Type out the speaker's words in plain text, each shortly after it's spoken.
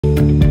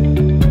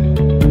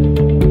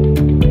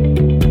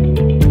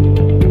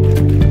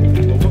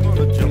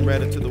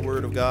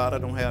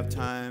don't have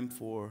time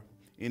for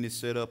any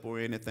setup or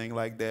anything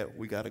like that.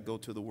 We got to go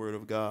to the Word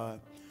of God.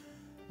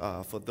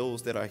 For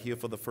those that are here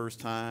for the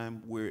first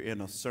time, we're in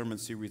a sermon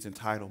series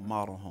entitled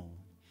Model Home.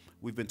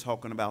 We've been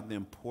talking about the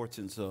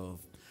importance of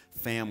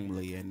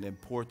family and the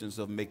importance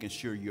of making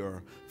sure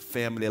your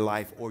family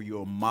life or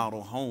your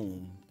model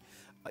home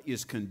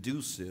is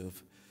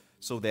conducive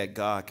so that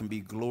God can be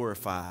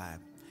glorified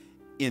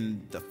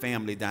in the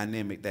family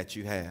dynamic that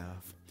you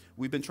have.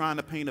 We've been trying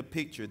to paint a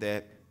picture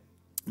that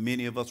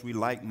many of us, we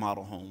like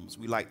model homes.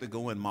 We like to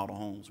go in model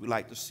homes. We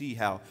like to see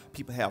how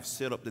people have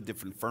set up the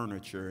different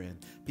furniture and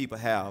people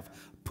have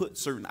put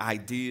certain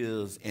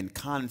ideas and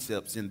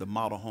concepts in the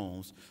model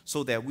homes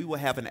so that we will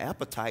have an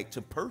appetite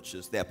to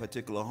purchase that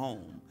particular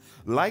home.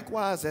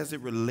 Likewise, as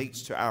it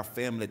relates to our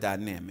family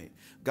dynamic,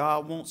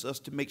 God wants us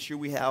to make sure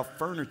we have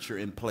furniture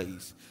in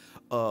place,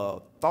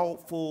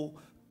 thoughtful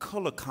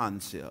color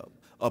concept,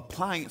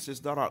 appliances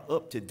that are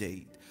up to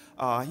date.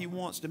 He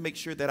wants to make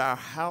sure that our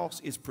house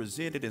is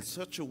presented in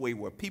such a way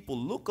where people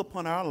look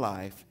upon our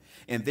life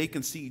and they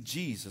can see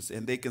Jesus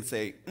and they can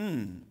say,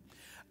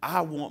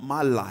 I want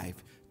my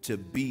life to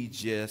be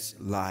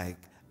just like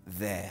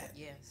that.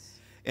 Yes.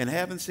 And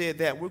having said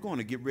that, we're going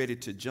to get ready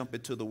to jump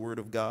into the Word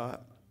of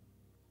God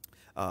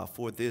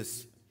for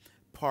this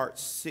part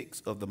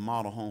 6 of the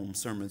Model Home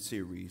Sermon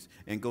Series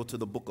and go to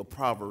the book of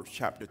Proverbs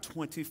chapter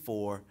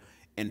 24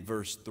 and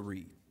verse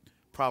 3.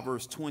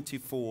 Proverbs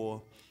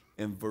 24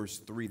 and verse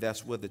 3.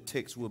 That's where the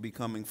text will be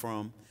coming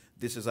from.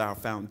 This is our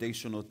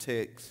foundational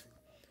text,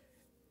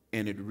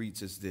 and it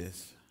reads as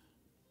this.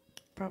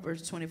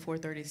 Proverbs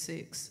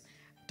 24:36.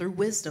 Through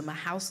wisdom a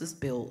house is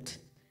built,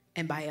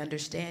 and by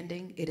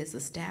understanding it is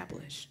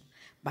established.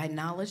 By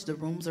knowledge the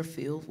rooms are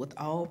filled with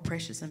all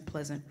precious and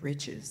pleasant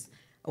riches.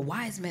 A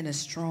wise man is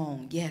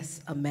strong.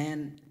 Yes, a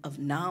man of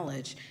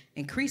knowledge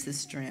increases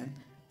strength.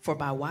 For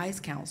by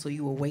wise counsel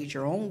you will wage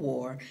your own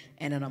war,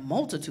 and in a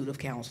multitude of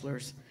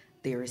counselors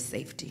there is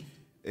safety.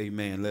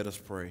 Amen. Let us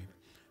pray.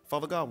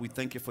 Father God, we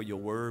thank you for your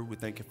word. We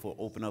thank you for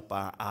opening up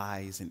our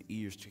eyes and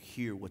ears to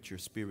hear what your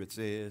spirit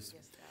says.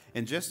 Yes,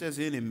 and just as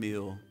any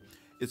meal,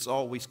 it's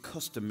always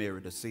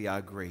customary to say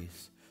our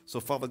grace. So,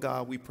 Father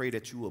God, we pray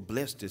that you will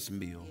bless this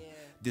meal,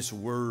 this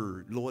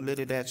word. Lord, let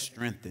it add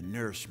strength and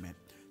nourishment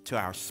to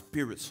our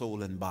spirit,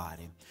 soul, and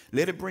body.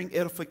 Let it bring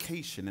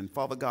edification. And,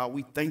 Father God,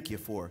 we thank you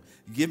for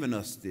giving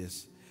us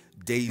this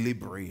daily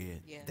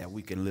bread that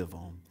we can live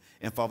on.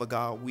 And, Father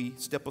God, we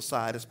step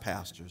aside as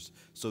pastors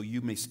so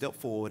you may step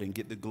forward and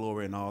get the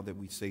glory in all that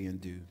we say and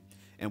do.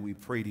 And we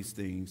pray these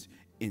things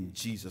in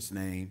Jesus'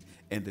 name.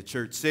 And the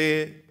church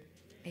said,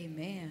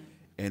 amen.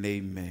 And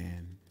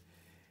amen.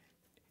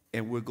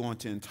 And we're going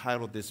to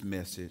entitle this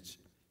message,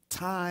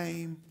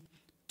 Time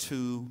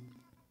to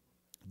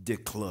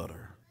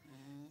Declutter.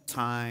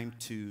 Time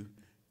to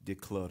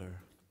Declutter.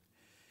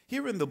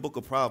 Here in the book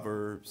of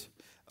Proverbs,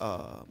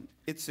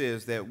 it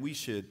says that we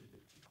should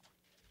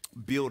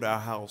build our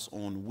house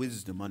on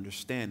wisdom,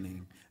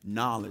 understanding,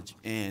 knowledge,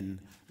 and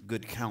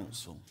good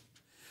counsel.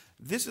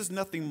 This is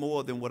nothing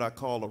more than what I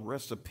call a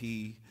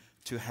recipe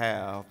to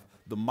have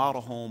the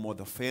model home or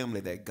the family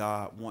that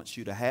God wants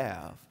you to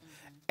have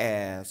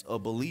as a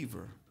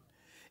believer.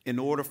 In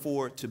order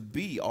for it to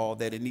be all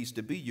that it needs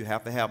to be, you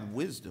have to have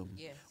wisdom.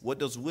 Yes. What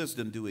does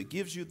wisdom do? It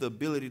gives you the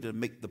ability to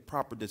make the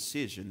proper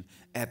decision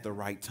at the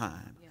right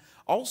time. Yeah.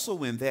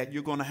 Also in that,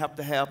 you're going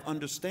to have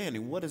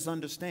understanding. What is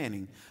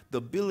understanding? The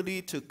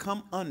ability to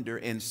come under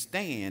and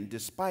stand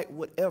despite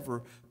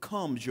whatever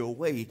comes your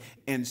way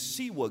and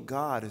see what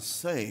God is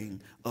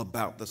saying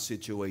about the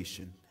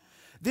situation.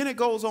 Then it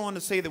goes on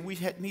to say that we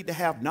need to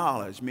have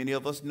knowledge. Many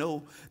of us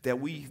know that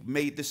we've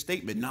made the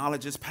statement,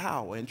 knowledge is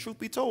power. And truth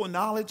be told,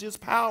 knowledge is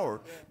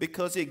power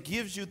because it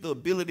gives you the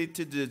ability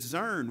to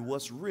discern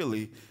what's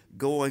really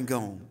going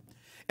on.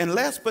 And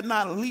last but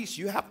not least,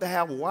 you have to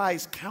have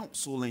wise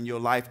counsel in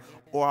your life,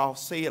 or I'll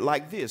say it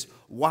like this,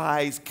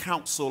 wise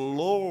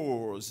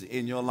counselors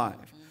in your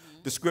life.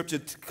 The scripture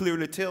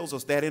clearly tells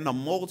us that in a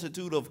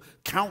multitude of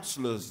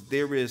counselors,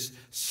 there is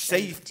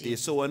safety.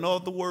 So in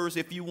other words,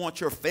 if you want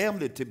your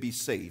family to be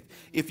safe,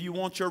 if you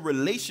want your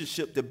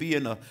relationship to be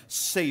in a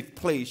safe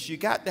place, you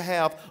got to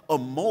have a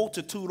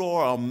multitude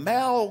or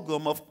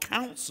amalgam of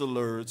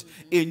counselors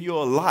in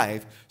your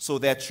life so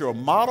that your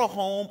model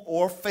home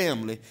or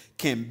family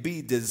can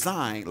be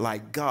designed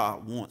like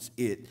God wants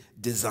it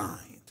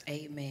designed.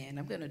 Amen.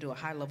 I'm going to do a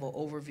high-level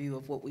overview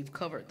of what we've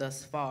covered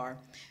thus far.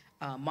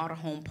 Model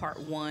Home Part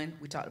 1,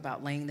 we talked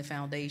about laying the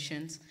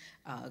foundations.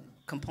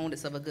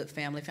 Components of a good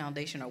family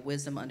foundation are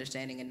wisdom,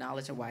 understanding, and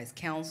knowledge, and wise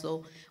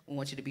counsel. We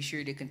want you to be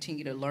sure to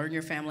continue to learn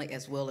your family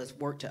as well as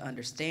work to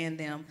understand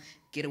them.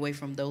 Get away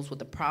from those with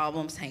the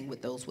problems, hang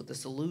with those with the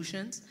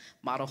solutions.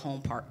 Model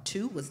Home Part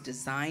 2 was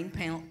design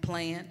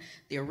plan.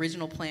 The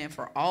original plan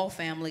for all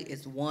family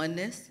is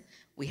oneness.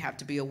 We have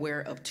to be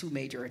aware of two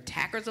major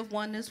attackers of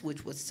oneness,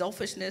 which was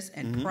selfishness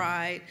and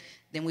pride.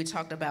 Then we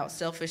talked about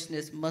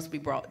selfishness must be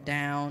brought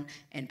down,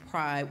 and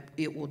pride,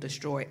 it will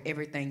destroy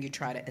everything you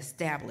try to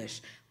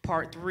establish.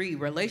 Part 3,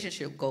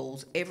 relationship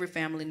goals. Every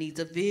family needs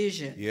a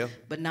vision, Yeah.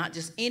 but not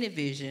just any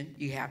vision.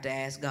 You have to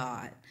ask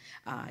God.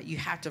 You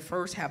have to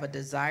first have a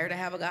desire to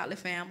have a godly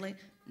family.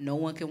 No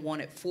one can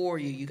want it for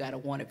you. You got to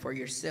want it for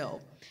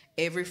yourself.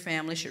 Every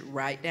family should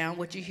write down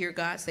what you hear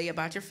God say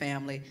about your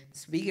family.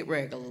 Speak it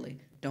regularly.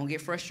 Don't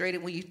get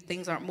frustrated when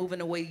things aren't moving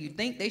the way you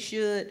think they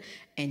should.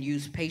 And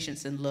use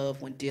patience and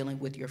love when dealing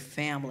with your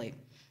family.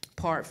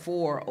 Part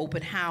 4,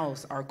 open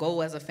house. Our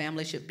goal as a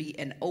family should be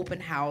an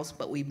open house,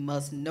 but we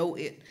must know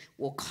it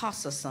will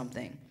cost us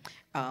something.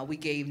 We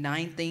gave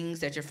 9 things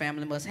that your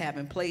family must have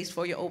in place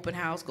for your open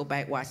house. Go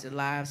back, watch the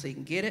live so you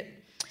can get it.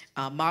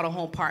 Model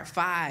home part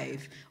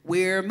 5.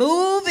 We're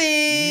moving.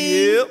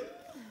 Yep.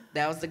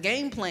 That was the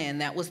game plan.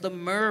 That was the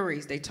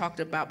Murrays. They talked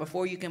about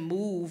before you can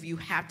move, you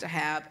have to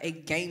have a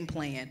game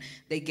plan.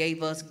 They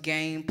gave us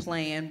game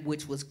plan,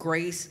 which was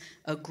grace,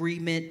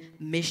 agreement,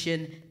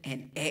 mission,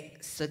 and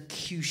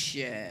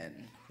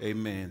execution.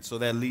 Amen. So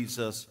that leads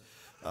us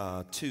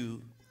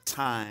to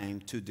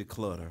time to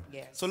declutter.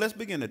 Yes. So let's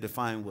begin to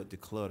define what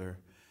declutter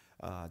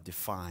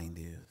defined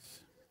is.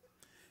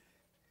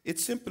 It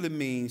simply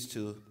means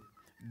to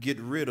get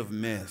rid of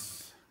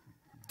mess,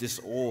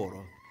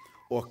 disorder,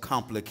 or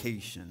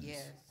complications.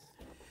 Yes.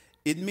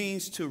 It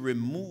means to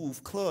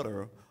remove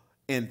clutter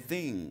and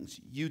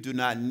things you do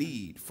not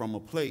need from a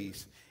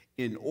place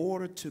in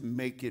order to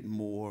make it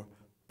more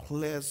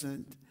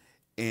pleasant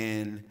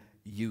and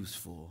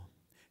useful.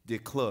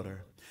 Declutter,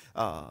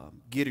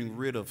 getting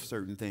rid of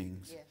certain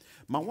things. Yes.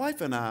 My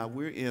wife and I,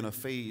 we're in a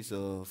phase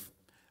of,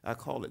 I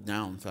call it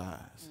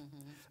downsize.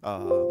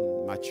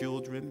 My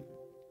children,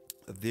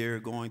 they're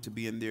going to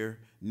be in their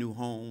new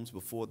homes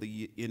before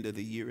the end of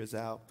the year is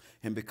out.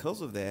 And because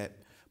of that,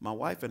 my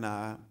wife and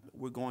I,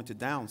 we're going to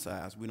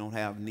downsize. We don't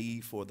have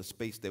need for the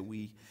space that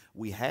we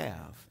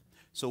have.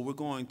 So we're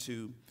going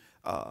to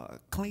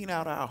clean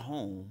out our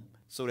home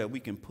so that we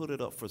can put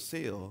it up for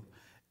sale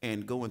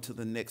and go into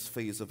the next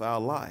phase of our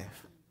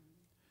life.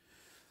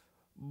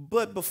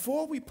 But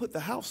before we put the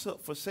house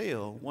up for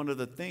sale, one of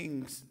the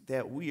things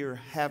that we are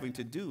having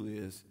to do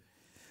is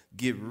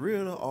get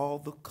rid of all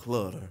the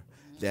clutter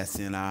that's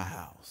in our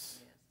house.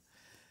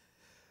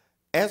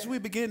 As we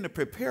began to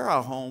prepare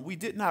our home, we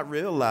did not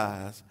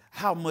realize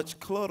how much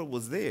clutter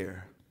was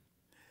there.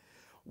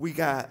 We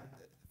got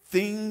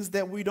things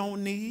that we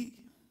don't need,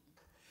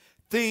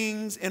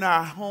 things in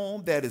our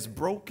home that is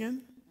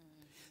broken,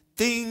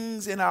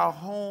 things in our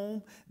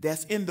home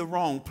that's in the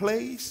wrong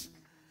place,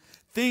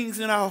 things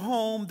in our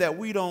home that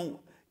we don't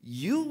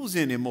use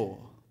anymore.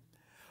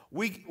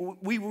 We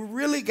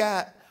really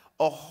got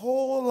a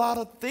whole lot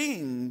of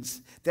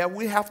things that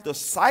we have to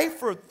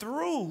cipher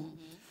through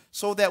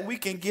so that we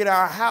can get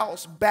our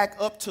house back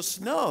up to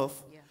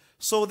snuff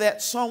so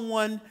that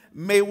someone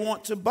may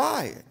want to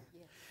buy it.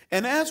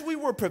 And as we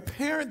were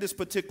preparing this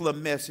particular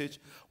message,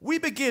 we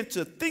began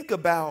to think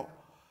about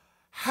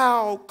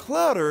how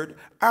cluttered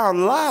our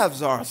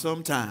lives are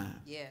sometimes.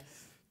 Yes.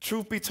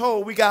 Truth be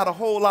told, we got a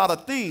whole lot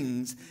of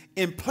things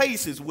in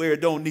places where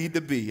it don't need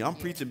to be. I'm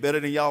preaching better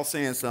than y'all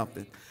saying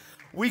something.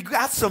 We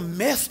got some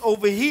mess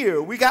over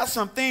here. We got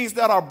some things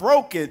that are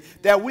broken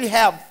that we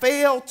have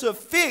failed to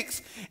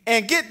fix.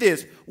 And get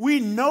this, we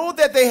know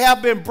that they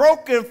have been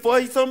broken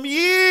for some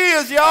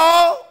years,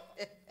 y'all.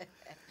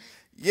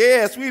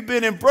 Yes, we've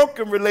been in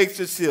broken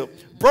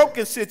relationships,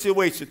 broken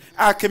situation.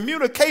 Our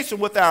communication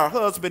with our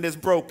husband is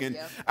broken.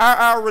 Yep.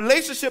 Our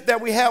relationship that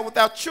we have with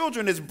our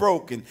children is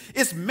broken.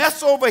 It's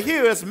mess over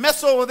here, it's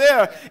mess over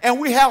there,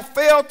 and we have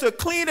failed to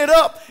clean it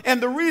up.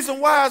 And the reason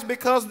why is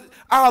because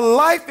our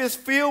life is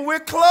filled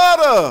with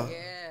clutter.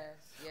 Yes.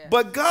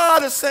 But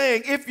God is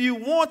saying, if you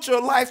want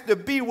your life to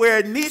be where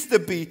it needs to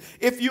be,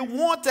 if you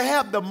want to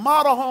have the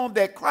model home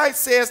that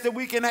Christ says that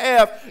we can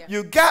have,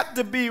 you got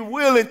to be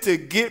willing to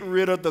get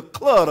rid of the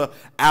clutter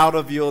out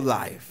of your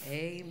life.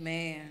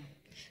 Amen.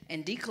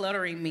 And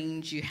decluttering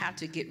means you have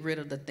to get rid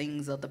of the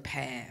things of the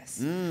past.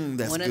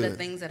 That's One good. of the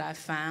things that I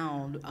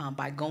found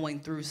by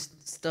going through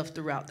stuff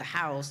throughout the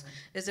house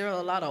is there are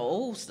a lot of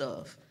old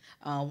stuff.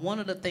 One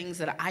of the things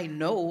that I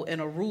know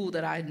and a rule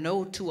that I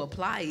know to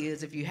apply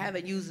is if you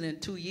haven't used it in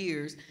 2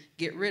 years,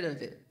 get rid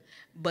of it.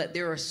 But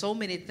there are so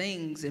many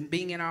things, and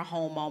being in our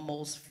home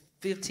almost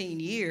 15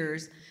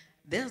 years,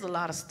 there's a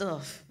lot of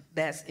stuff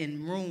that's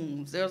in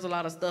rooms. There's a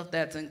lot of stuff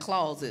that's in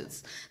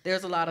closets.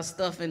 There's a lot of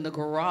stuff in the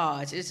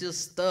garage. It's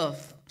just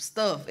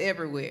stuff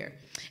everywhere.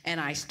 And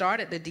I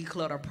started the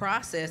declutter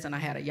process, and I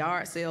had a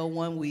yard sale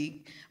one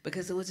week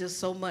because it was just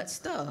so much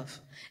stuff.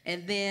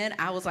 And then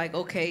I was like,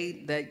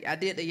 okay, I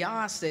did the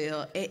yard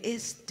sale, and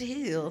it's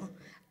still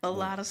a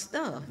lot of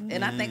stuff.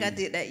 And I think I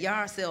did that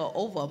yard sale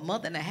over a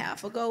month and a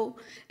half ago,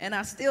 and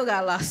I still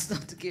got a lot of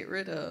stuff to get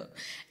rid of.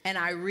 And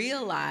I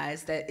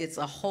realized that it's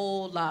a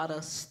whole lot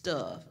of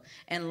stuff.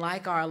 And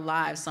like our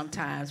lives,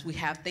 sometimes we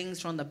have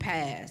things from the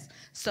past,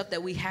 stuff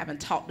that we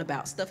haven't talked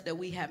about, stuff that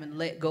we haven't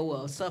let go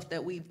of, stuff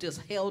that we've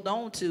just held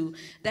on to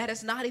that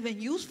is not even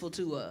useful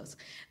to us.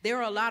 There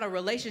are a lot of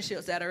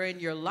relationships that are in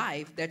your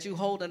life that you're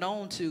holding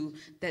on to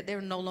that they're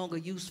no longer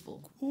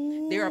useful.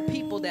 There are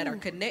people that are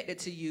connected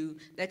to you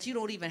that you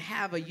don't even even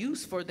have a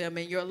use for them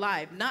in your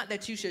life. Not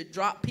that you should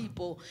drop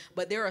people,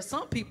 but there are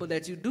some people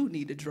that you do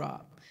need to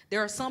drop.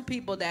 There are some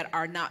people that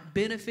are not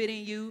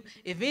benefiting you.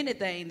 If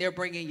anything, they're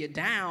bringing you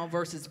down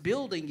versus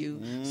building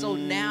you. So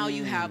now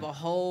you have a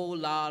whole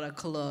lot of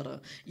clutter.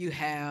 You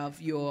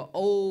have your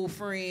old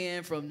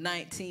friend from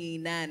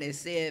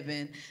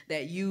 1997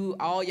 that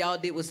all y'all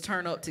did was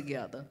turn up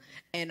together.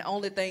 And the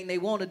only thing they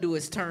want to do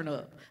is turn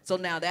up. So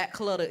now that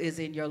clutter is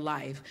in your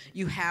life.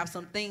 You have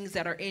some things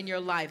that are in your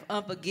life,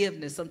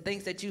 unforgiveness, some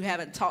things that you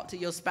haven't talked to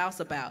your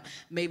spouse about.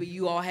 Maybe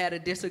you all had a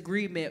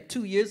disagreement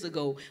 2 years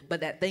ago,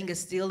 but that thing is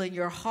still in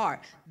your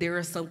heart. There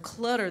is some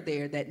clutter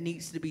there that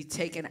needs to be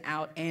taken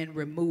out and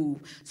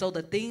removed. So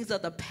the things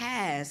of the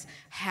past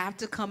have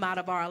to come out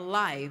of our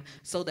life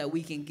so that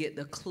we can get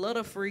the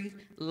clutter-free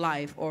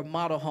life or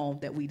model home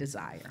that we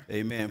desire.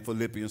 Amen.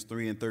 Philippians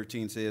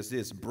 3:13 says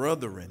this,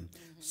 brethren,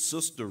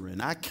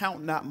 sisterin, I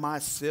count not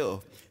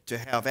myself to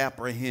have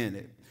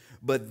apprehended,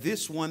 but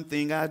this one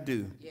thing I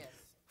do,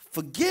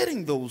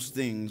 forgetting those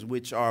things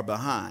which are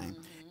behind,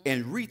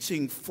 and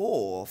reaching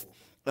forth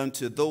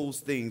unto those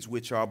things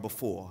which are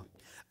before.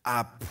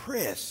 I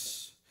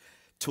press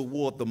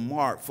toward the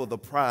mark for the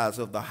prize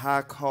of the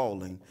high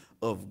calling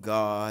of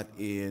God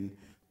in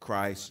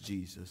Christ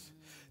Jesus.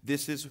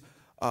 This is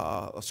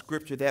a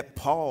scripture that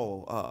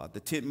Paul, the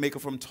tent maker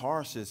from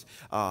Tarsus,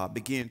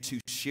 began to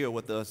share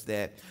with us,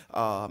 that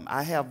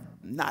I have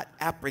not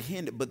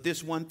apprehended, but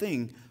this one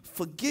thing,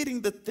 forgetting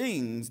the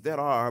things that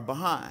are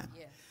behind.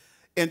 Yeah.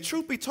 And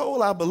truth be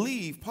told, I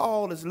believe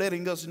Paul is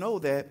letting us know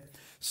that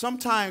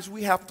sometimes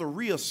we have to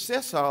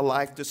reassess our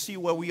life to see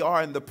where we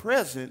are in the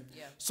present,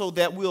 so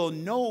that we'll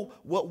know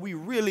what we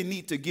really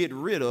need to get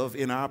rid of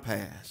in our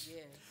past. Yeah.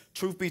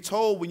 Truth be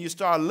told, when you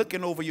start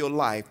looking over your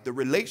life, the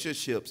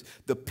relationships,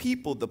 the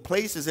people, the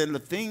places, and the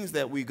things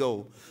that we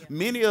go,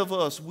 many of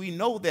us, we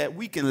know that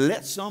we can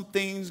let some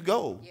things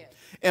go. Yeah.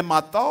 And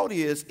my thought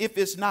is, if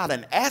it's not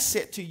an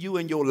asset to you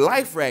in your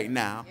life right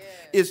now,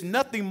 it's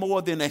nothing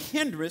more than a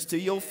hindrance to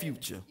your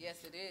future. Yes,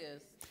 it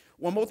is.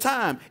 One more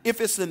time. If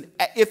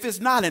it's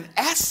not an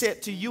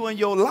asset to you in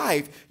your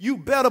life, you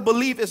better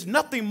believe it's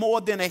nothing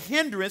more than a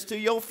hindrance to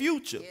your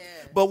future. Yeah.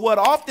 But what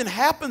often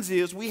happens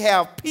is we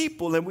have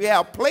people and we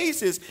have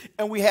places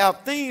and we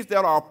have things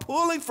that are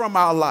pulling from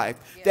our life,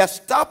 that's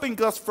stopping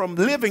us from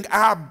living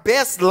our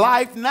best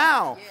life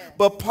now. Yeah.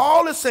 But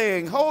Paul is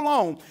saying, hold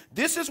on,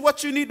 this is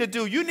what you need to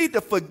do. You need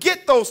to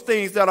forget those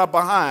things that are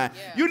behind.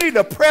 Yeah. You need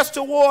to press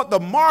toward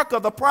the mark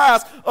of the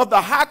prize of the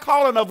high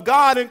calling of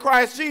God in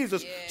Christ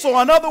Jesus. Yeah. So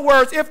in other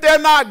words, if they're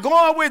not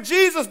going with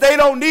Jesus, they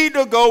don't need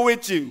to go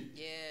with you.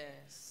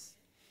 Yes.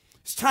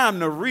 It's time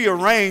to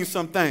rearrange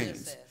some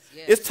things.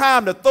 Yes. It's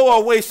time to throw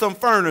away some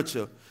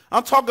furniture.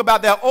 I'm talking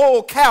about that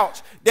old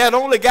couch that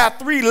only got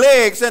 3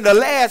 legs and the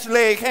last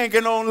leg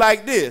hanging on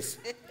like this.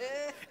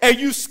 And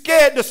you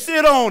scared to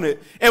sit on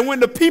it. And when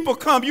the people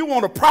come, you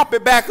want to prop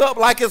it back up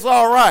like it's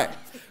all right.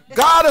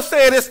 God is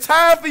saying it's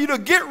time for you to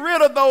get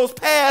rid of those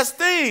past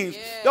things.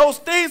 Those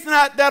things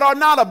that are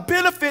not a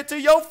benefit to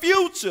your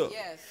future.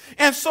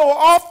 And so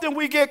often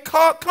we get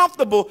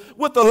comfortable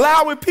with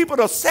allowing people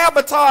to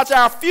sabotage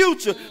our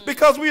future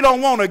because we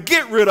don't want to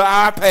get rid of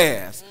our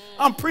past.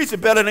 I'm preaching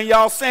better than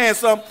y'all saying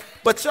something,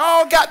 but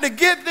y'all got to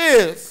get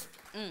this.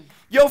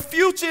 Your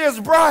future is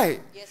bright.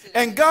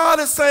 And God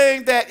is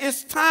saying that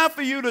it's time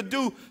for you to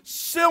do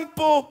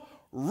simple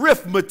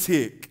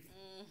arithmetic.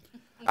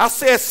 I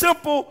said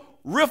simple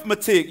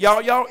arithmetic.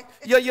 Y'all,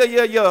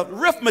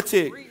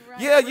 arithmetic.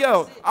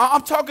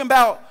 I'm talking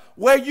about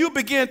where you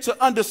begin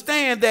to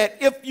understand that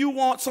if you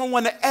want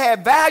someone to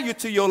add value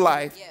to your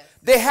life,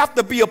 they have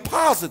to be a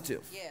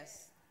positive.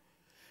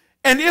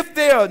 And if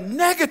they are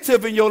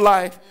negative in your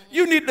life,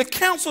 you need to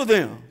counsel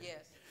them.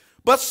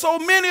 But so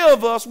many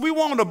of us, we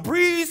want to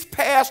breeze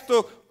past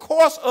the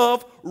course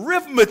of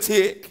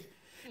arithmetic.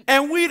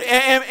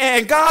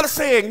 And God is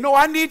saying, no,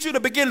 I need you to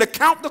begin to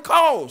count the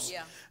cost.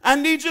 I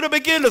need you to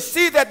begin to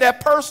see that that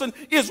person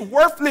is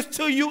worthless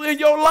to you in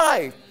your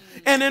life.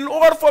 And in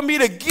order for me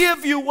to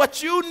give you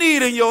what you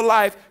need in your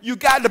life, you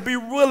got to be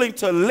willing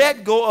to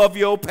let go of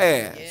your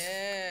past.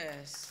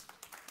 Yes.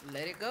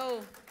 Let it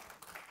go.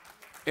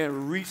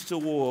 And reach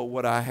toward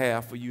what I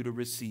have for you to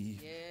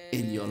receive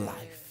in your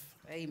life.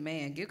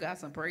 Amen. Give God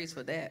some praise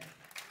for that.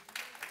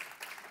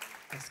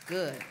 That's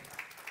good.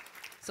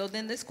 So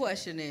then this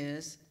question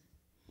is,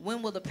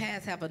 when will the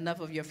past have enough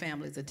of your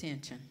family's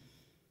attention?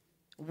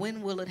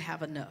 When will it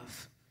have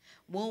enough?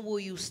 When will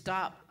you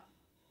stop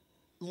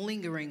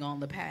lingering on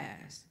the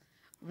past?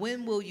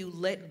 When will you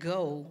let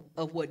go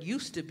of what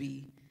used to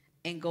be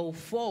and go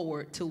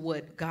forward to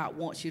what God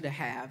wants you to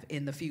have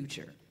in the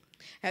future?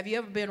 Have you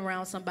ever been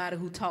around somebody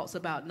who talks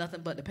about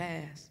nothing but the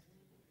past?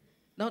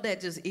 Don't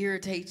that just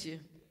irritate you?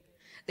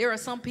 There are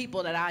some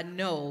people that I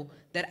know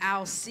that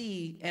I'll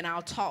see and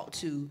I'll talk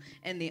to,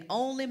 and the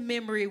only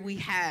memory we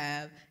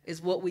have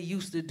is what we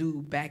used to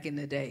do back in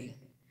the day.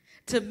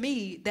 to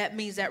me, that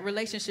means that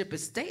relationship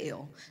is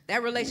stale.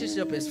 That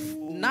relationship is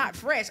not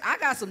fresh. I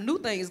got some new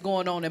things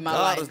going on in my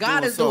life.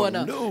 God is doing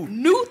a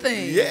new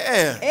thing.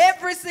 Yeah.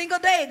 Every single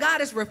day,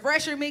 God is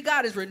refreshing me.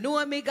 God is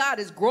renewing me. God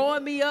is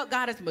growing me up.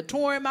 God is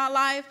maturing my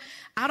life.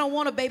 I don't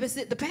want to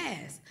babysit the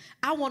past.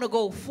 I want to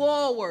go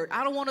forward.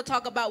 I don't want to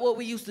talk about what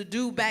we used to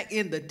do back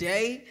in the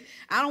day.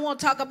 I don't want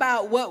to talk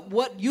about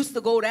what used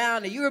to go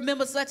down, and you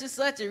remember such and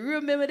such, and you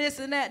remember this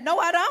and that. No,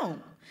 I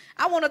don't.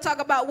 I want to talk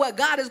about what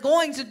God is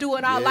going to do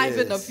in our life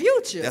in the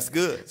future. That's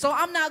good. So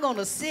I'm not going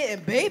to sit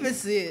and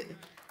babysit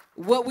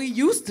what we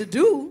used to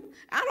do.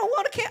 I don't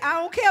want to care. I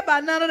don't care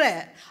about none of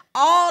that.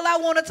 All I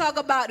want to talk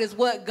about is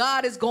what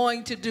God is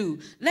going to do.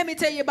 Let me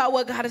tell you about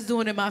what God is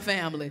doing in my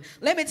family.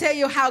 Let me tell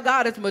you how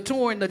God is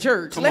maturing the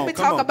church. Let me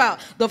talk about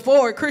the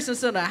Forward Christian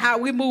Center, how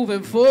we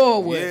moving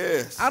forward.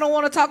 Yes. I don't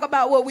want to talk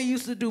about what we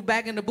used to do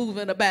back in the booth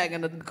in the back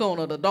in the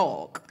corner of the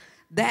dog.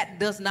 That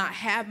does not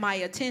have my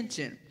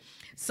attention.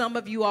 Some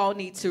of you all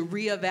need to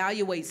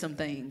reevaluate some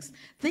things.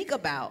 Think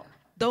about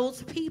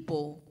those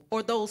people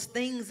or those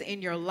things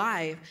in your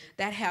life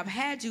that have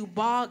had you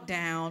bogged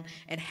down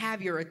and have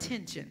your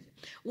attention.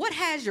 What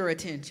has your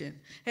attention?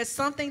 Has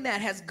something that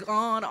has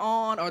gone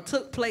on or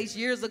took place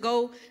years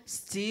ago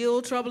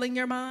still troubling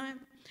your mind?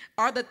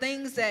 Are the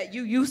things that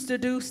you used to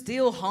do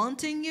still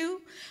haunting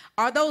you?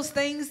 Are those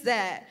things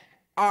that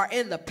are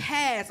in the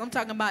past, I'm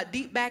talking about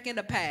deep back in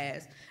the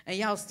past, and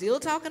y'all still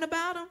talking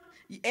about them?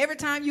 Every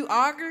time you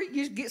argue,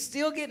 you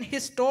still getting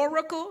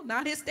historical,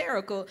 not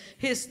hysterical,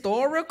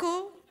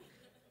 historical.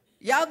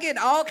 Y'all get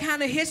all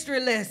kind of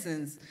history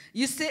lessons.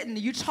 You sitting,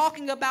 you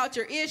talking about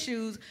your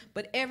issues,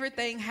 but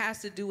everything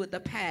has to do with the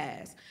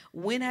past.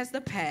 When has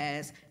the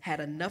past had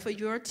enough of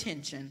your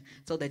attention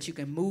so that you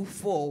can move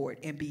forward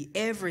and be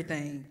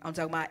everything, I'm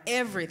talking about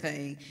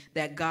everything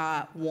that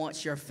God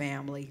wants your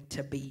family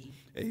to be?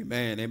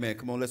 Amen, amen.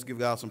 Come on, let's give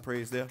God some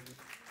praise there.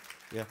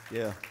 Yeah,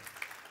 yeah.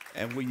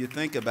 And when you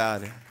think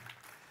about it,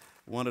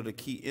 one of the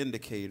key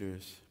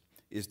indicators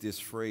is this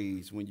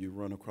phrase when you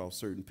run across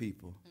certain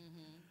people.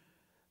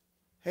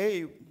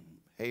 Hey,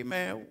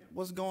 man,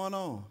 what's going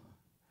on?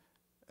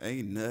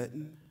 Ain't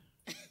nothing.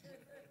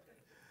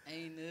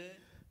 Ain't nothing.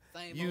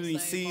 Same You old,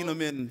 ain't same seen old.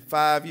 them in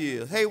 5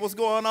 years. Hey, what's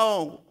going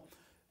on?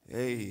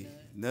 Hey,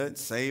 nothing.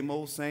 Same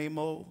old, same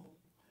old.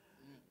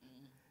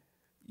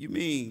 You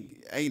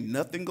mean ain't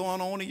nothing going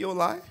on in your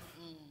life?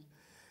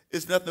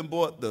 It's nothing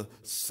but the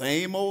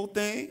same old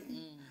thing?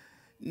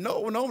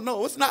 No,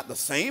 it's not the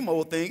same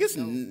old thing. It's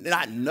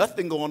not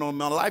nothing going on in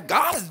my life.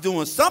 God is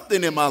doing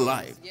something in my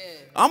life. Yeah.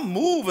 I'm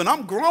moving,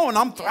 I'm growing,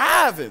 I'm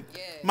thriving.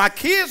 Yeah. My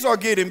kids are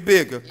getting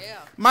bigger. Yeah.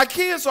 My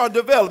kids are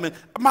developing.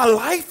 My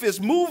life is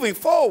moving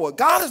forward.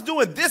 God is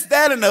doing this,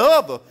 that, and the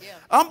other. Yeah.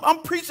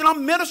 I'm preaching,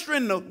 I'm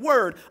ministering the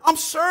word. I'm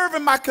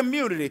serving my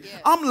community. Yeah.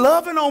 I'm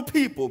loving on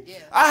people. Yeah.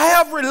 I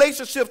have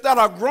relationships that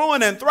are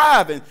growing and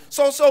thriving.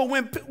 So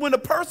when a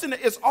person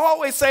is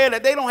always saying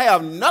that they don't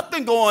have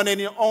nothing going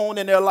on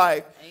in their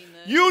life, Amen.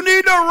 you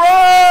need to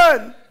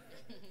run.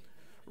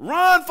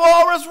 Run,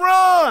 Forrest,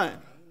 run.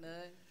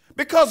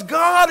 Because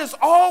God is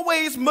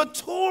always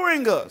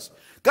maturing us.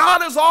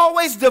 God is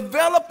always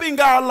developing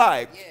our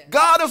life. Yes.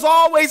 God is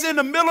always in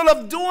the middle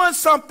of doing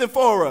something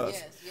for us.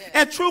 Yes, yes.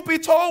 And truth be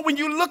told, when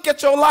you look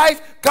at your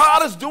life,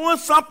 God is doing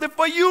something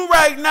for you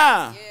right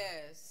now.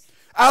 Yes.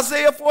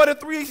 Isaiah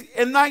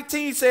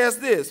 43:19 says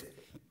this: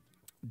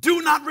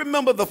 do not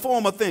remember the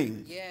former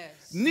things,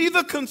 Yes.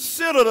 neither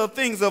consider the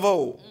things of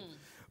old.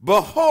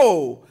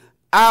 Behold,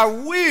 I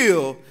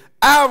will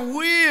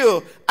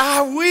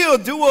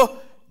do a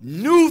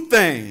new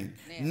thing.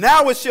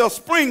 Now it shall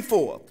spring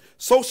forth.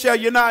 So shall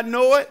you not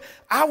know it?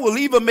 I will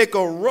even make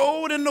a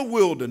road in the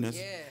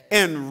wilderness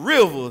and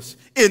rivers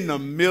in the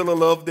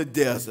middle of the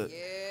desert.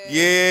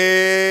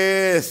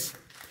 Yes.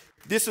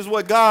 This is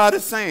what God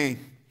is saying.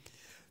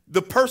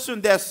 The person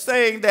that's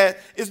saying that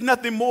is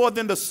nothing more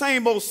than the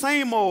same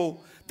old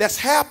that's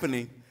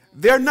happening,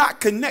 they're not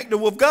connected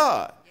with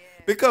God.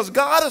 Because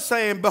God is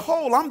saying,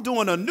 behold, I'm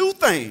doing a new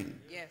thing.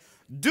 Yes.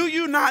 Do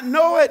you not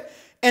know it?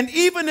 And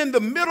even in the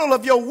middle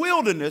of your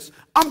wilderness,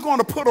 I'm going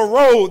to put a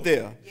road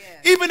there.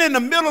 Yeah. Even in the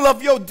middle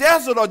of your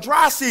desert or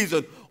dry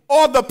season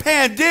or the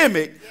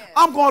pandemic,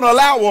 I'm going to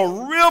allow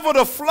a river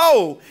to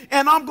flow.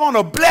 And I'm going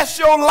to bless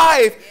your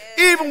life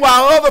even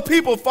while other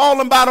people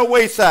falling by the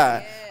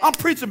wayside. I'm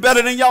preaching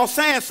better than y'all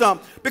saying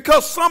something.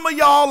 Because some of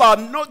y'all are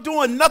not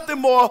doing nothing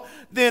more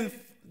than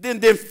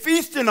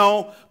feasting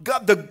on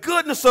God, the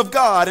goodness of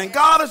God. And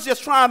God is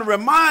just trying to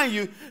remind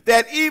you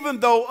that even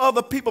though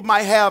other people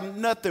might have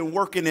nothing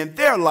working in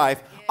their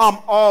life, I'm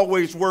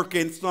always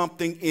working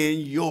something in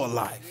your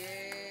life.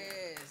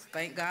 Yes.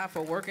 Thank God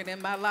for working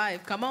in my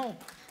life. Come on.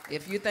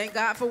 If you thank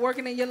God for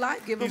working in your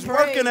life, give him He's praise.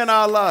 working in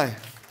our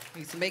life.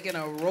 He's making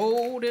a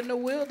road in the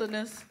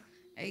wilderness.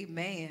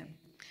 Amen.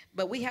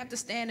 But we have to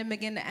stand and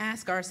begin to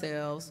ask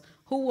ourselves,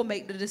 who will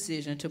make the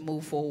decision to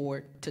move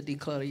forward to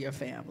declutter your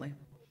family?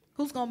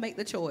 Who's going to make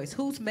the choice?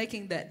 Who's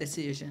making that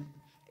decision?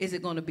 Is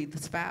it going to be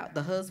the spouse,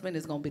 the husband?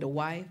 Is it going to be the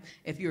wife?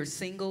 If you're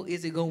single,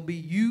 is it going to be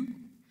you?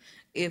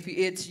 If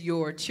it's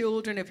your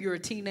children, if you're a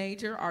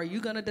teenager, are you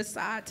going to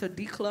decide to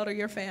declutter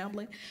your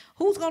family?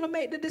 Who's going to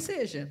make the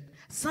decision?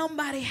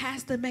 Somebody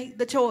has to make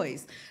the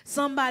choice.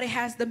 Somebody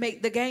has to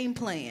make the game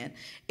plan.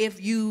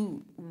 If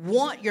you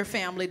want your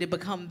family to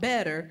become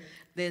better,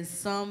 then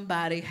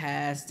somebody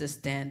has to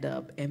stand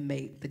up and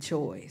make the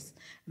choice.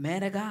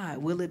 Man of God,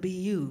 will it be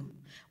you?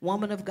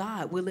 Woman of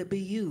God, will it be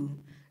you?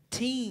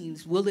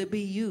 Teens, will it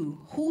be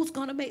you? Who's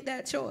going to make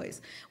that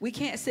choice? We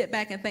can't sit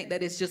back and think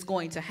that it's just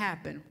going to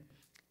happen.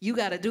 You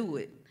got to do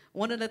it.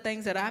 One of the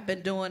things that I've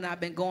been doing,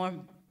 I've been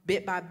going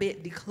bit by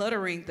bit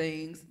decluttering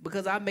things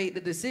because I made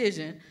the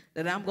decision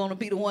that I'm going to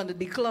be the one to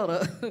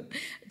declutter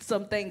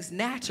some things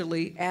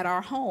naturally at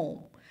our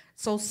home.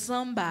 So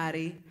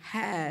somebody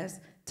has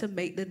to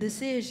make the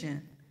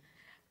decision.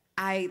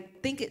 I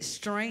think it's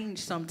strange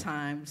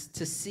sometimes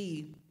to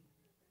see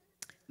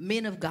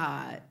men of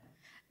God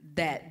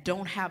that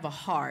don't have a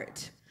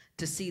heart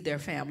to see their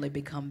family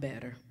become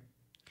better.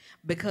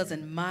 Because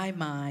in my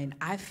mind,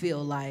 I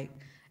feel like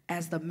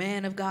as the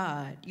man of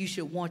God, you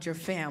should want your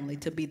family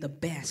to be the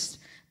best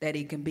that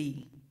it can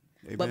be.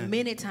 Amen. But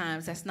many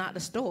times, that's not the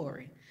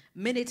story.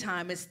 Many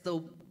times, it's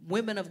the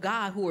women of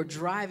God who are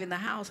driving the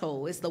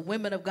household. It's the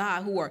women of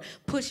God who are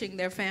pushing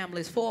their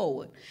families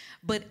forward.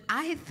 But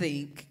I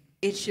think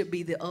it should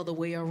be the other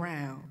way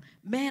around.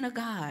 Man of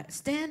God,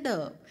 stand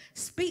up.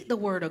 Speak the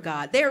word of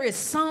God. There is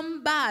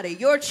somebody,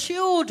 your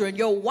children,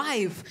 your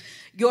wife,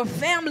 your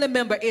family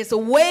member is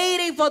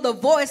waiting for the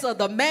voice of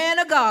the man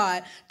of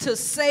God to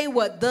say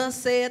what thus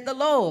said the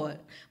Lord.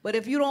 But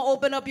if you don't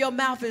open up your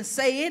mouth and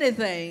say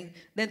anything,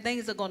 then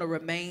things are going to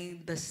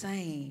remain the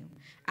same.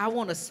 I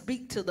want to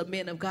speak to the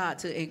men of God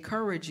to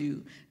encourage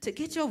you to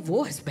get your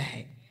voice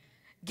back.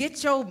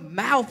 Get your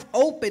mouth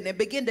open and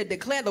begin to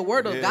declare the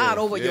word of God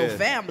over your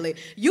family.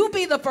 You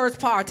be the first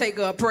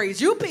partaker of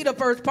praise. You be the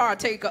first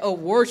partaker of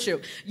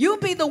worship. You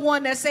be the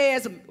one that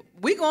says,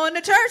 we going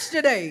to church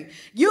today.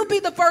 You be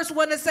the first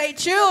one to say,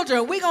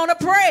 children, we going to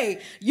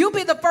pray. You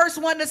be the first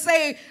one to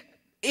say,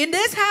 in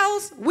this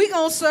house, we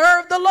going to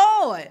serve the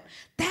Lord.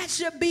 That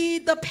should be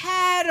the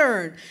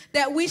pattern,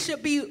 that we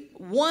should be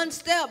one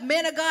step.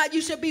 Men of God,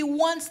 you should be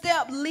one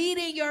step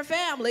leading your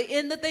family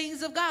in the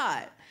things of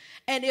God.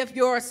 And if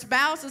your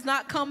spouse is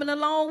not coming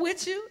along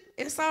with you,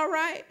 it's all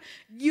right.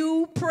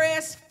 You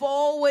press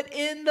forward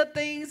in the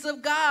things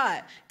of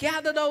God.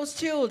 Gather those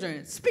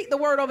children. Speak the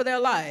word over their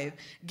life.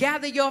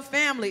 Gather your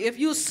family. If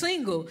you're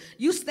single,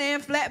 you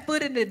stand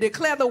flat-footed and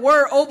declare the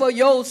word over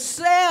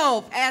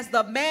yourself as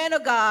the man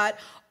of God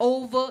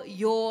over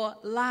your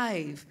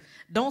life.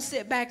 Don't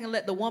sit back and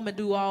let the woman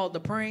do all the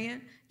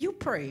praying. You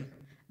pray.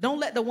 Don't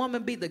let the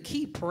woman be the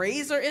key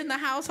praiser in the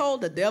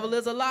household. The devil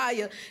is a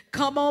liar.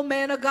 Come on,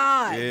 man of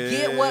God. Yes.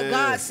 Get what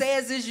God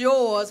says is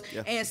yours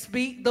and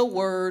speak the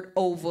word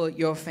over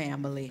your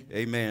family.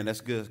 Amen.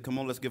 That's good. Come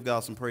on, let's give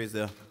God some praise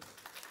there.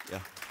 Yeah.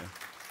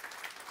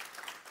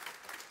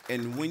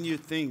 And when you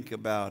think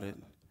about it,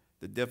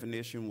 the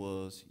definition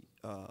was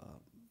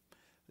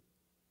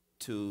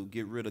to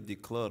get rid of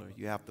declutter.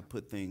 You have to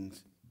put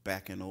things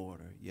back in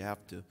order. You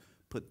have to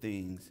put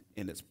things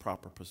in its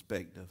proper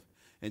perspective.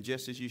 And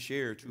just as you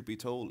shared, truth be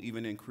told,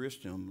 even in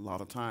Christian, a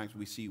lot of times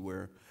we see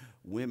where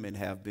women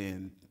have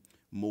been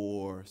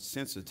more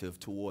sensitive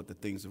toward the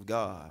things of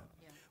God.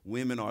 Yeah.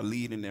 Women are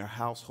leading their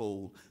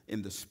household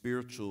in the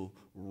spiritual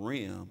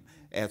realm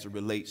as it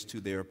relates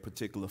to their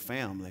particular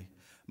family.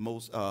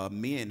 Most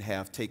men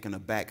have taken a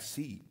back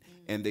seat.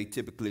 And they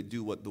typically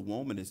do what the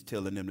woman is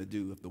telling them to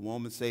do. If the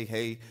woman say,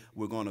 hey,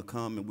 we're going to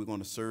come and we're going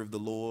to serve the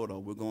Lord, or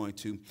we're going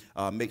to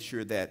make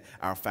sure that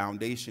our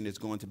foundation is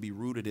going to be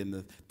rooted in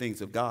the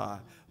things of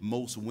God,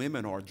 most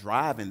women are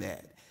driving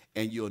that.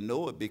 And you'll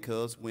know it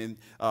because when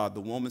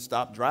the woman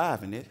stops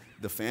driving it,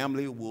 the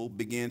family will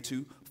begin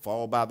to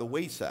fall by the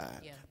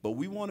wayside. Yeah. But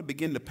we want to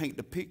begin to paint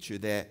the picture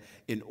that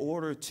in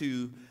order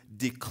to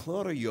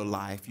declutter your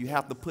life, you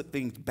have to put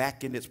things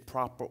back in its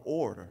proper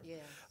order. Yeah.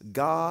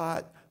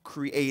 God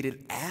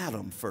created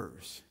Adam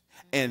first,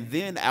 and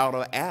then out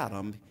of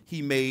Adam he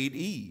made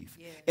Eve,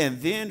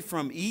 and then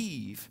from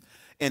Eve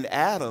and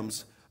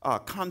Adam's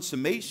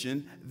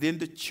consummation, then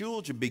the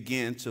children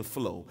began to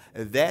flow.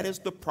 And that is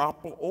the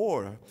proper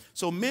order.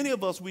 So many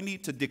of us, we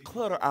need to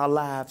declutter our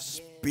lives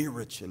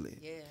spiritually.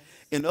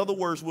 In other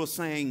words, we're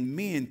saying,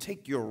 men,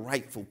 take your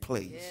rightful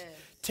place.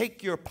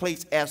 Take your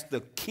place as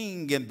the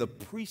king and the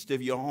priest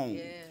of your home.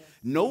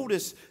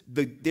 Notice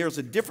there's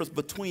a difference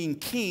between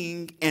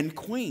king and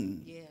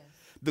queen. Yes.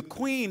 The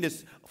queen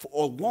is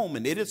a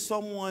woman. It is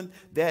someone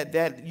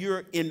that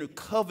you're in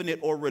covenant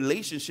or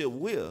relationship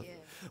with. Yes.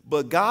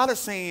 But God is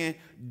saying,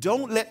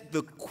 don't let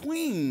the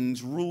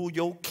queens rule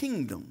your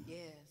kingdom.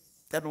 Yes.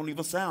 That don't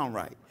even sound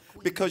right.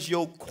 Because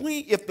your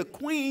queen, if the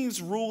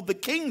queens rule the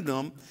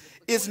kingdom,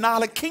 it's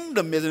not a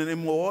kingdom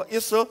anymore.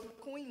 It's a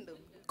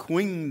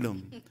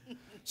queendom.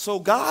 So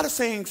God is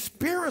saying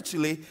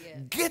spiritually,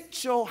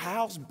 get your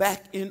house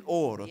back in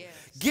order. Yes.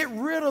 Get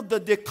rid of the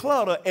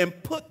declutter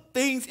and put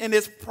things in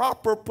its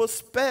proper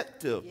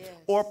perspective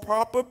or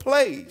proper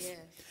place.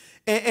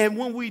 Yes. And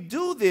when we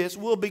do this,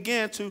 we'll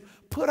begin to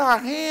put our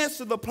hands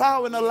to the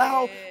plow and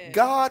allow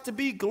God to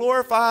be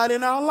glorified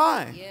in our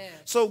life.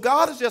 So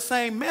God is just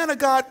saying, man of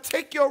God,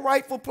 take your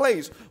rightful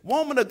place.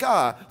 Woman of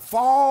God,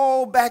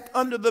 fall back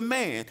under the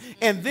man.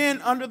 And then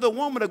under the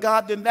woman of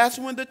God, then that's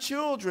when the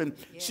children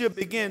should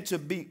begin to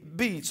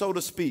be, so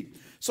to speak.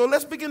 So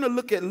let's begin to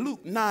look at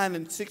Luke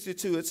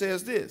 9:62. It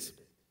says this.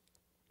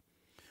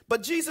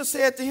 But Jesus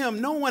said to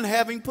him, no one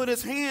having put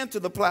his hand to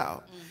the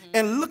plow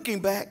and looking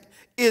back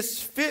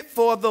is fit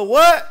for the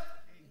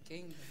what?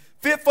 Kingdom.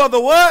 Fit for the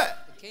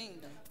what? The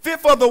kingdom. Fit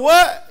for the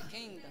what? The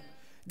kingdom.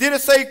 Did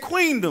it say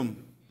queendom?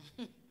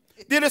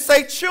 Did it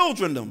say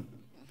childrendom?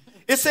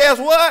 It says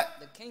what?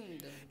 The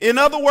kingdom. In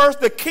other words,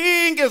 the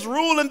king is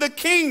ruling the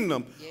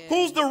kingdom.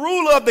 Who's the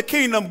ruler of the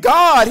kingdom?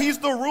 God. He's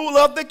the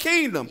ruler of the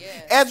kingdom.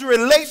 As it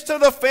relates to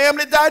the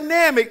family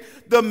dynamic,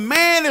 the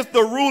man is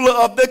the ruler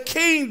of the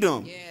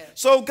kingdom.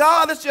 So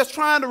God is just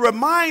trying to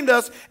remind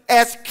us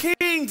as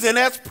kings and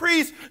as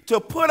priests to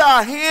put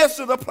our hands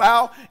to the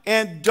plow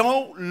and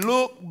don't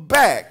look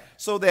back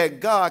so that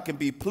God can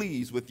be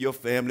pleased with your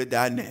family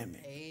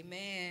dynamic.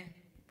 Amen.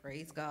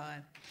 Praise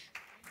God.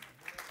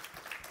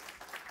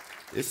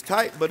 It's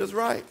tight, but it's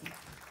right.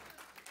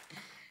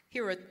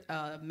 Here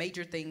are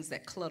major things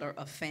that clutter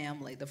a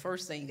family. The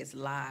first thing is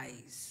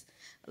lies.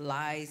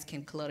 Lies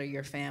can clutter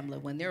your family.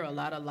 When there are a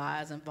lot of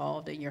lies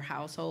involved in your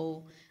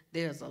household,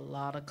 there's a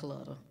lot of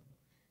clutter.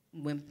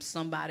 When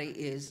somebody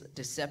is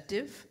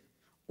deceptive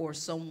or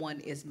someone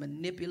is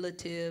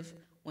manipulative,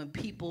 when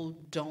people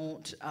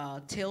don't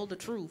tell the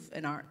truth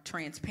and aren't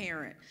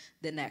transparent,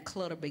 then that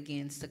clutter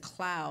begins to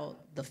cloud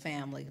the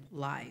family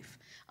life.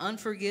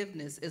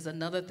 Unforgiveness is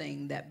another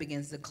thing that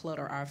begins to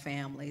clutter our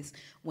families.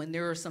 When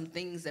there are some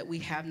things that we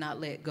have not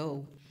let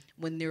go,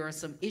 when there are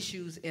some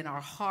issues in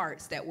our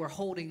hearts that we're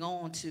holding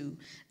on to,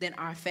 then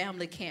our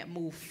family can't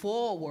move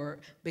forward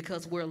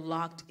because we're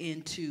locked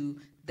into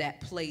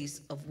that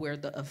place of where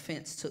the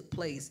offense took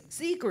place.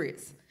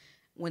 Secrets.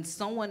 When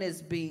someone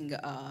is being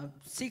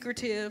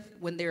secretive,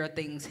 when there are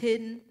things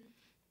hidden,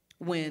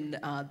 when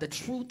the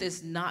truth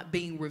is not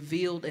being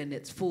revealed in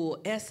its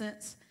full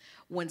essence,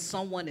 when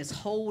someone is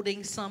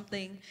holding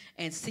something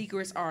and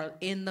secrets are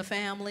in the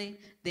family,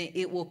 then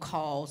it will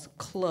cause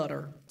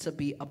clutter to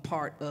be a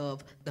part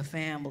of the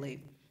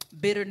family.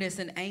 Bitterness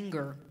and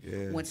anger.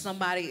 When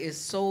somebody is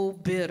so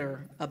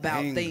bitter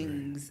about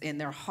things in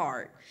their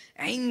heart.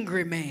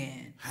 Angry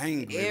man.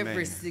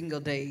 Every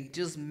single day,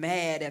 just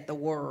mad at the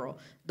world.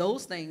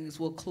 Those things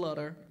will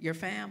clutter your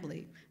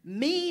family.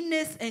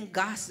 Meanness and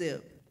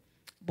gossip.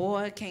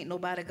 Boy, can't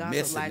nobody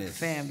gossip like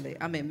family.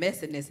 I mean,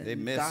 messiness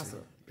and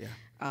gossip.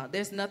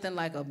 There's nothing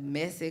like a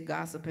messy,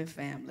 gossiping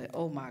family.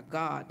 Oh, my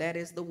God, that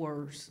is the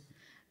worst.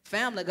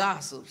 Family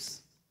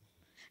gossips.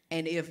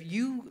 And if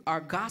you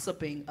are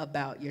gossiping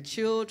about your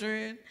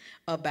children,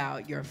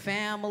 about your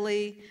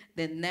family,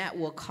 then that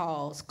will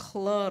cause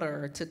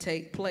clutter to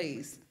take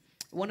place.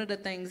 One of the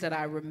things that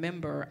I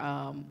remember,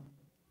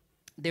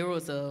 there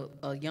was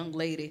a young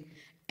lady,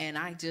 and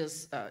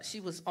she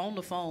was on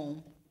the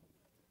phone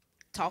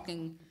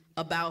talking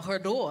about her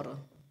daughter.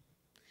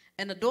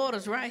 And the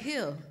daughter's right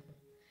here.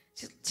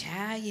 She's,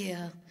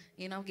 child,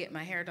 get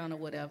my hair done or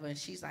whatever. And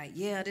she's like,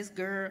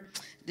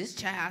 this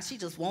child, she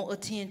just want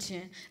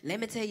attention.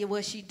 Let me tell you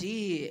what she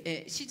did.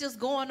 And she just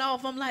going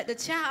off. I'm like, the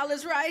child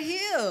is right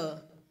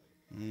here.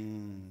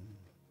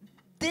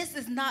 This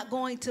is not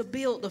going to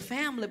build the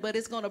family, but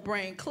it's going to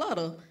bring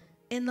clutter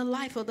in the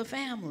life of the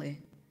family.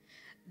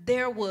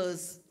 There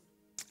was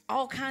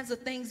all kinds of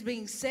things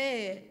being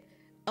said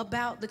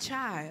about the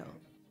child.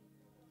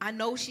 I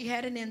know she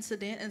had an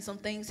incident and some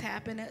things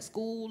happened at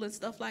school and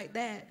stuff like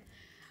that.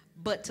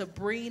 But to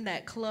bring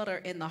that clutter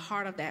in the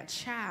heart of that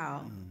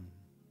child,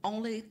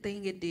 only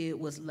thing it did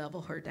was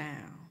level her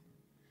down.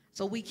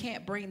 So we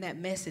can't bring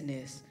that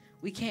messiness.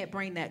 We can't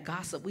bring that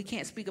gossip. We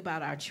can't speak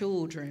about our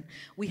children.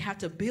 We have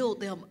to build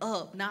them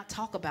up, not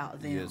talk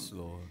about them. Yes,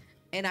 Lord.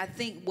 And I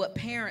think what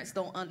parents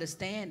don't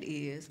understand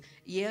is,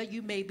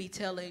 you may be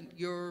telling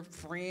your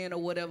friend or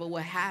whatever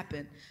what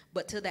happened,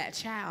 but to that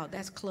child,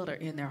 that's clutter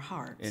in their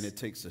hearts. And it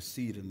takes a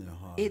seed in their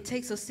heart. It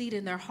takes a seed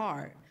in their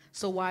heart.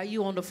 So while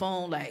you on the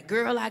phone like,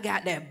 girl, I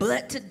got that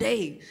butt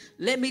today.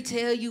 Let me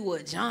tell you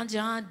what John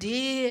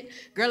did.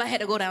 Girl, I had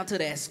to go down to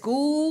that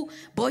school.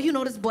 Boy, you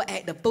know this boy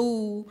act the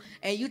fool.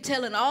 And you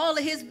telling all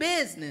of his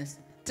business.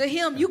 To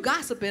him, you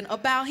gossiping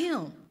about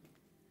him.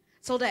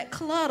 So that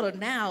clutter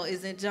now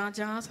is in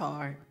John's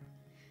heart.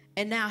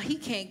 And now he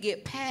can't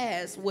get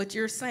past what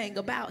you're saying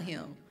about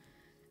him.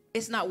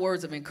 It's not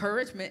words of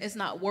encouragement. It's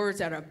not words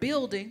that are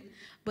building,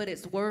 but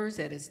it's words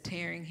that is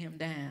tearing him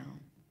down.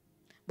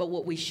 But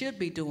what we should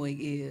be doing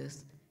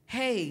is,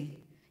 hey,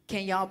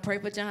 can y'all pray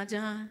for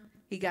John?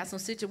 He got some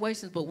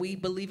situations, but we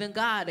believe in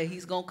God that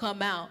he's going to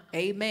come out.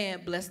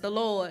 Amen. Bless the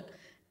Lord.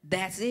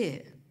 That's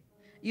it.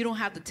 You don't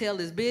have to tell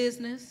his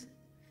business.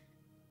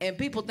 And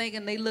people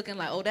thinking they looking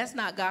like, oh, that's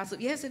not gossip.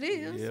 Yes, it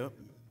is. Yep,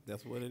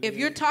 that's what it is. If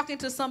you're talking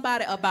to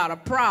somebody about a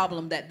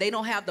problem that they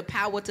don't have the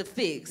power to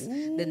fix,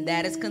 then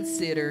that is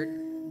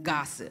considered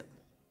gossip.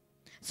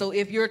 So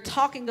if you're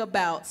talking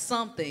about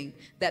something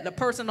that the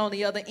person on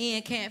the other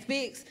end can't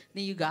fix,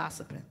 then you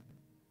gossiping.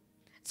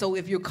 So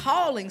if you're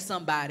calling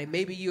somebody,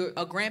 maybe you're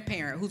a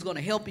grandparent who's going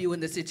to help you in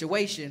the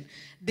situation,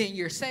 then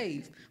you're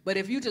safe. But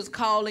if you just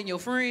calling your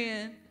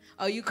friend,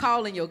 or you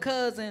calling your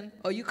cousin,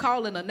 or you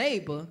calling a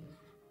neighbor,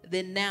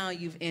 then now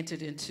you've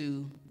entered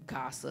into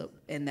gossip,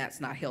 and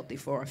that's not healthy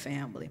for a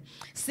family.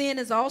 Sin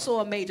is also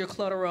a major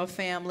clutterer of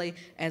family,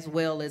 as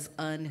well as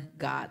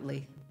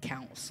ungodly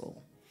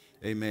counsel.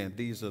 Amen.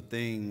 These are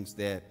things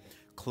that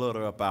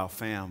clutter up our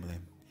family.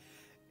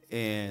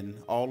 And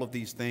all of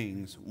these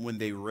things, when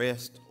they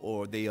rest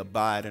or they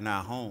abide in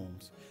our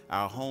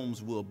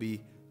homes will be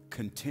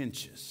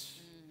contentious.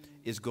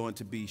 It's going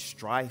to be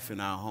strife in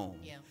our home.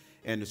 Yeah.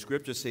 And the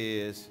scripture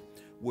says,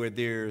 where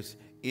there's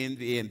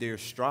envy and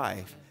there's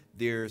strife,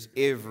 there's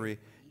every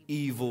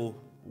evil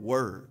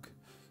work.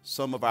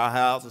 Some of our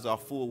houses are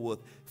filled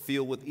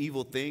with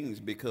evil things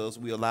because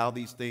we allow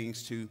these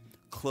things to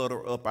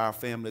clutter up our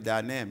family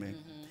dynamic.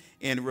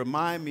 And it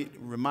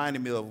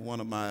reminded me of one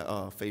of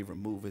my favorite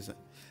movies. It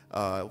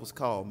was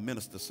called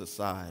Minister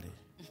Society.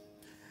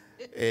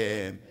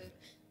 And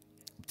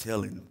I'm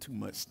telling too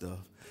much stuff.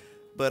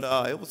 But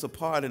it was a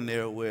part in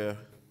there where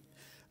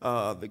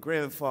the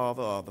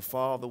grandfather or the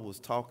father was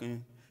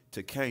talking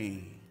to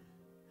Cain.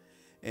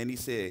 And he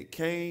said,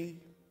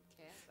 Cain,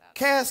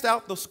 cast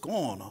out the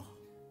scorner,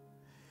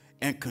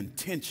 and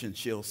contention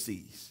shall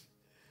cease.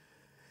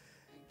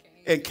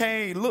 And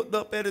Cain looked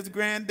up at his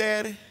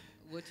granddaddy.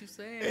 What you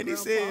saying, and he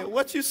Grandpa? said,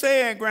 what you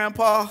saying,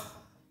 Grandpa?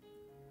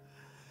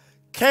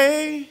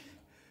 Cain,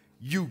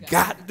 you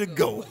got to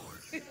go.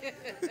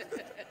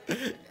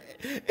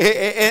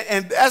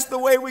 and that's the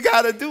way we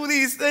got to do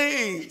these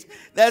things.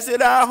 That's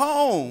in our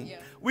home. Yeah.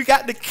 We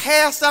got to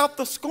cast out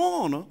the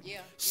scorner,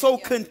 so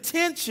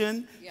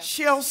contention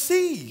shall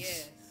cease.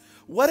 Yes.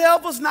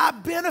 Whatever's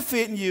not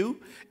benefiting you,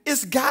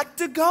 it's got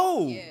to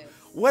go. Yes.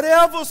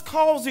 Whatever's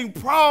causing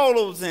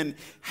problems and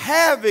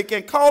havoc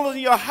and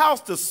causing your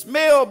house to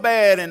smell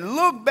bad and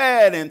look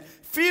bad and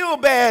feel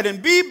bad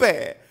and be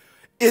bad,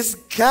 it's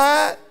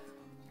got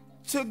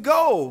to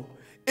go.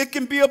 It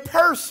can be a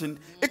person.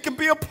 It can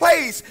be a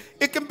place.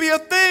 It can be a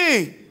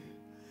thing.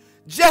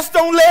 Just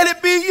don't let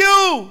it be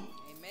you.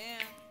 Amen.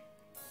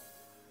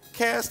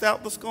 Cast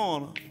out the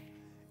scorner,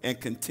 and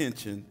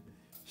contention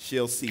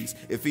shall cease.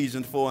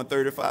 Ephesians 4 and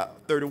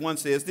 31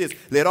 says this,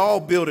 let all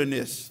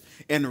bitterness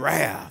and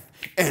wrath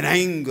and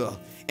anger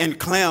and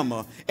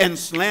clamor and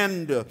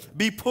slander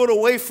be put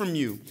away from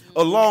you,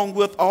 along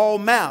with all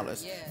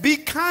malice. Yes. Be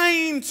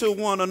kind to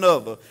one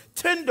another,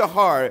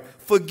 tenderhearted,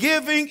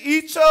 forgiving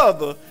each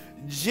other,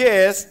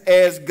 just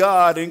as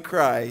God in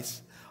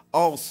Christ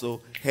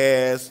also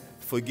has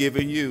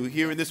forgiven you.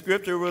 Here in the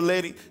scripture,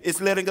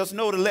 it's letting us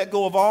know to let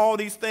go of all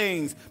these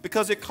things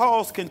because it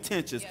causes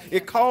contention.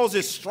 It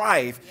causes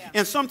strife.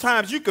 And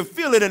sometimes you can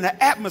feel it in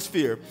the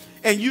atmosphere.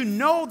 And you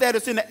know that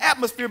it's in the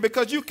atmosphere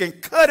because you can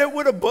cut it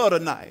with a butter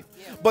knife.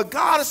 But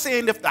God is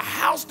saying if the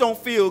house don't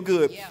feel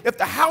good, if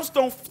the house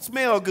don't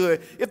smell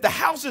good, if the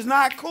house is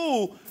not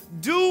cool,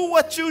 do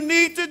what you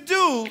need to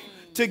do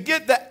to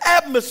get the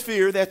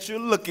atmosphere that you're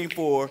looking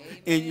for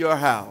in your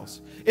house.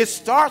 It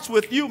starts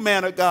with you,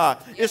 man of God.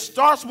 It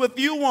starts with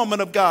you, woman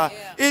of God.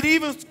 It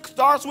even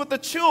starts with the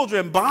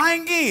children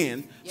buying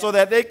in so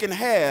that they can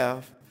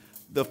have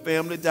the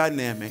family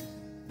dynamic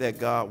that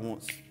God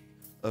wants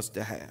us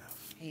to have.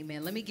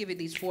 Amen. Let me give you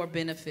these 4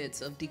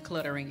 benefits of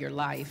decluttering your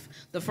life.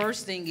 The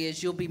first thing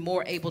is you'll be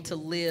more able to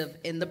live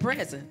in the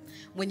present.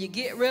 When you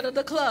get rid of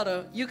the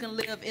clutter, you can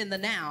live in the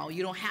now.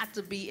 You don't have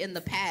to be in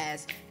the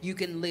past. You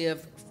can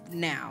live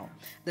now.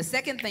 The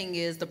second thing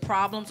is the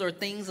problems or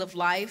things of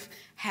life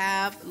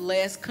have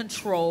less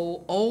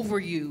control over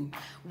you.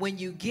 When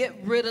you get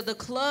rid of the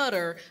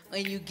clutter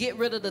and you get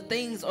rid of the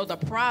things or the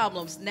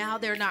problems, now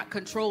they're not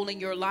controlling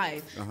your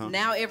life.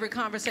 Now every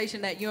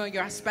conversation that you and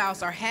your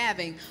spouse are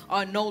having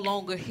are no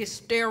longer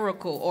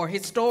hysterical or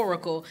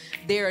historical.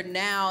 They're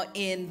now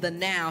in the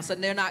now. So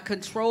they're not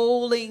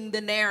controlling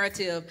the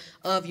narrative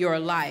of your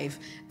life.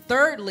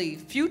 Thirdly,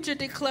 future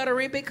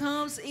decluttering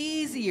becomes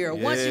easier.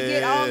 Once you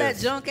get all that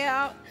junk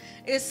out,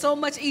 it's so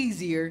much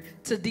easier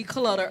to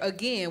declutter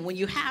again when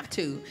you have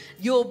to.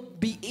 You'll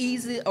be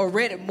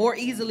more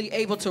easily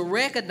able to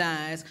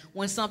recognize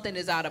when something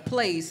is out of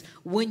place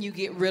when you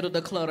get rid of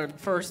the clutter the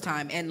first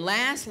time. And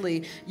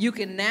lastly, you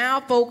can now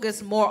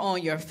focus more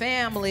on your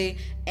family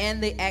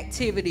and the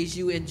activities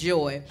you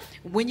enjoy.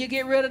 When you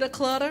get rid of the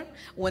clutter,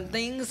 when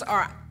things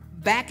are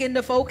back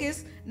into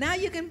focus, now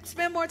you can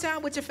spend more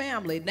time with your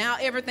family. Now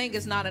everything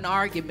is not an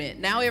argument.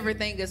 Now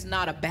everything is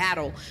not a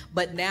battle.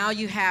 But now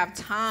you have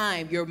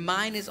time. Your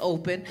mind is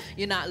open.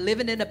 You're not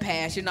living in the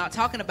past. You're not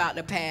talking about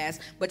the past,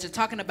 but you're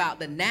talking about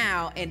the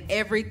now, and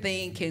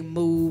everything can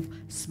move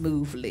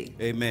smoothly.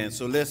 Amen.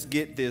 So let's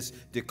get this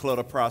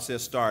declutter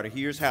process started.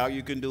 Here's how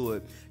you can do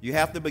it. You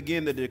have to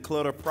begin the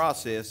declutter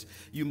process.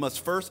 You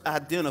must first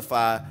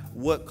identify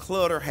what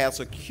clutter has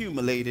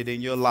accumulated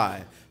in your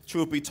life.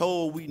 Truth be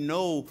told, we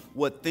know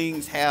what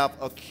things have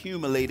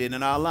accumulated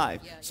in our life.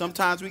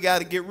 Sometimes we got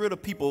to get rid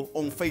of people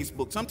on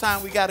Facebook.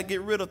 Sometimes we got to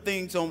get rid of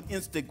things on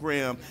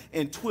Instagram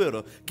and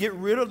Twitter. Get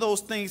rid of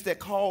those things that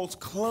cause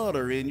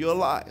clutter in your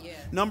life.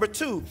 Number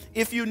two,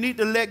 if you need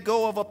to let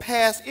go of a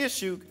past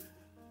issue,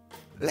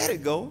 let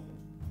it go.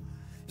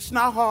 It's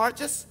not hard.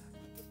 Just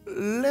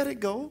let it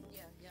go.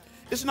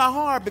 It's not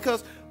hard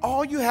because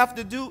all you have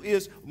to do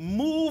is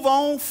move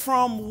on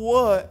from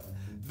what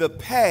the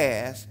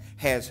past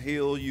has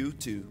held you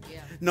to.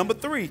 Number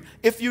three,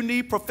 if you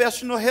need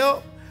professional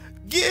help,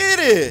 get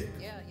it.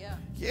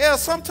 Yeah,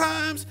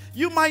 sometimes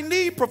you might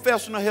need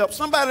professional help.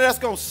 Somebody that's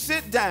going to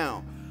sit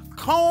down,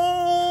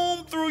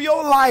 comb through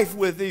your life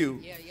with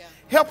you.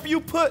 Help you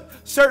put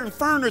certain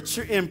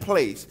furniture in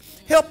place.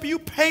 Help you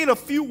paint a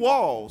few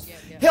walls.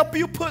 Help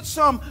you put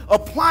some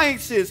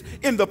appliances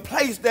in the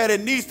place that it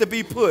needs to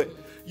be put.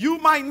 You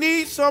might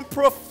need some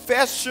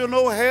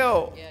professional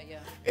help.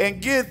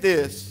 And get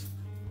this.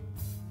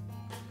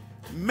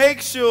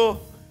 Make sure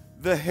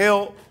the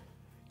help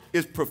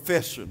is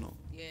professional.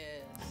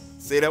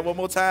 Say that one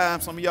more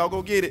time. Some of y'all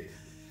go get it.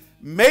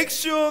 Make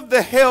sure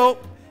the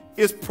help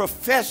is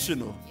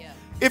professional.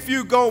 If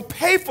you're going to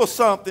pay for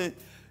something,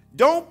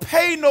 don't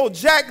pay no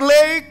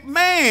jackleg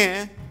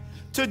man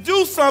to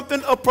do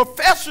something a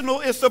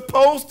professional is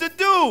supposed to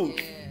do.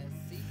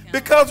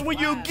 Because when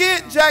you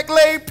get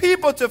jackleg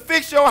people to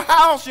fix your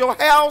house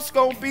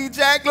going to be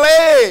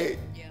jackleg.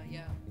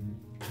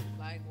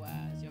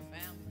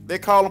 They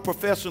call them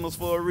professionals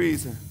for a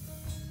reason.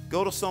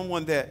 Go to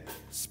someone that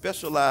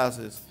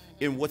specializes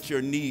in what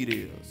your need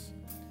is.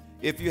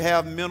 If you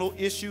have mental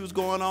issues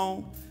going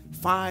on,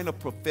 find a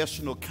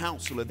professional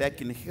counselor that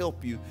can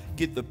help you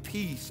get the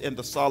peace and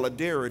the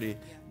solidarity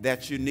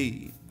that you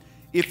need.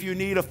 If you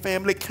need a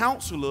family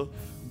counselor,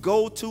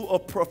 go to a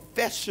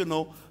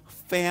professional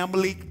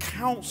family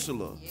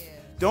counselor.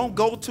 Don't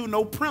go to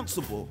no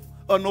principal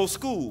or no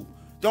school.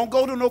 Don't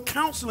go to no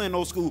counselor in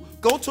no school.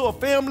 Go to a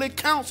family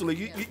counselor.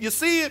 You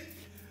see it?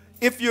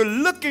 If you're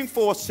looking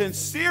for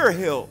sincere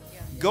help,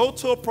 go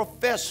to a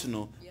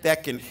professional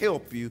that can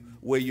help you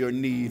where your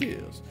need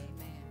is.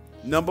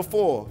 Number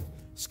four,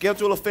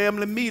 schedule a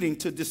family meeting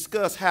to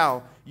discuss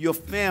how your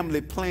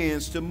family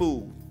plans to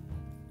move.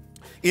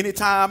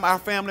 Anytime our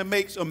family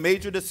makes a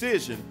major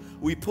decision,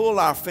 we pull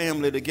our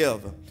family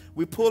together.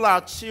 We pull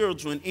our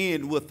children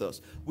in with us.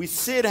 We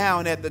sit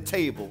down at the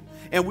table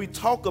and we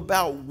talk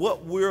about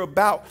what we're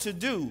about to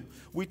do.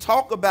 We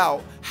talk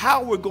about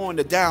how we're going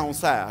to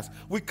downsize.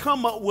 We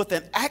come up with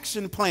an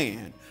action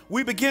plan.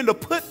 We begin to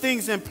put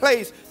things in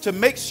place to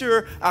make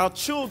sure our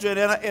children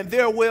and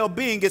their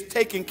well-being is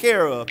taken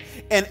care of.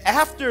 And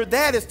after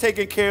that is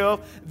taken care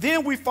of,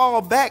 then we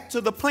fall back to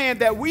the plan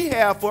that we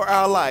have for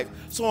our life.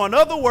 So in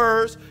other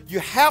words, you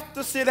have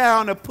to sit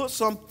down and put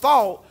some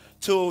thought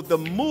to the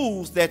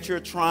moves that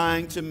you're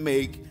trying to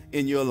make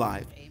in your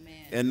life.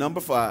 And number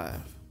five,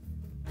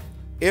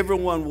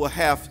 everyone will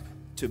have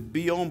to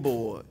be on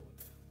board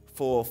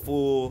for a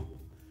full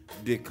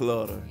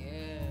declutter.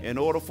 In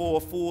order for a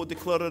full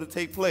declutter to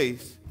take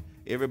place,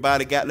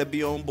 everybody got to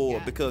be on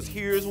board, because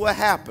here's what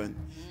happened.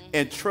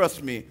 And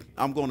trust me,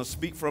 I'm going to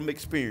speak from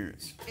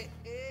experience.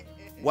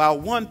 While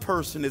one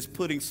person is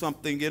putting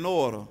something in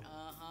order,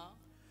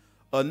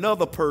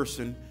 another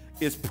person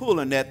is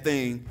pulling that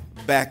thing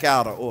back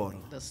out of order.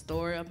 The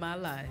story of my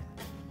life.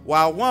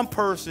 While one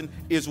person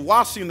is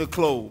washing the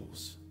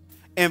clothes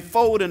and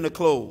folding the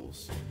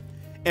clothes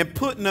and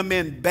putting them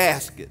in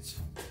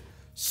baskets,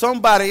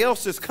 somebody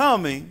else is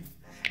coming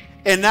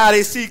and now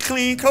they see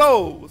clean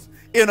clothes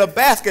in a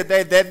basket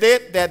that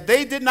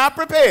they did not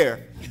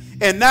prepare.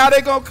 And now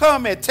they're going to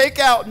come and take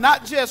out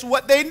not just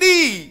what they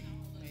need,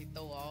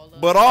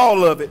 but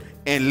all of it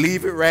and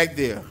leave it right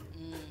there.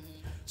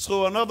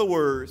 So in other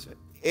words,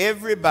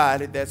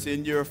 everybody that's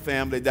in your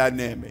family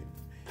dynamic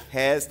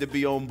has to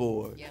be on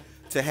board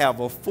to have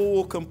a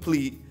full,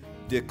 complete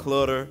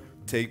declutter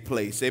take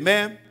place.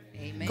 Amen?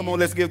 Amen. Come on,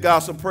 let's give God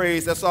some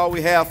praise. That's all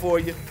we have for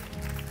you.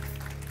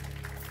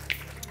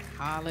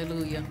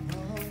 Hallelujah.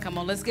 Come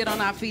on, let's get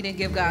on our feet and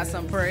give God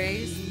some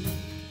praise.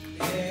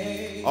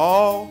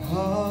 All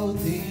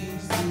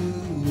things do,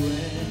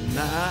 and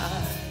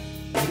I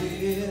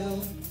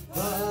will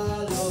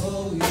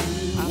follow you.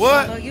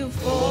 What? Follow you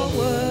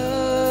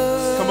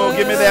forward. Come on,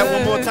 give me that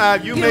one more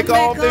time. You make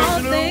all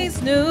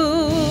things new.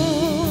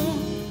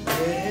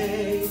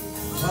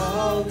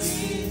 All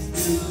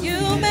things new.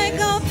 You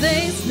make all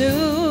things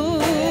new.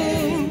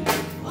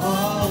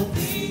 All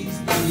things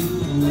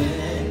new,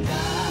 and I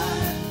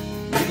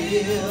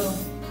will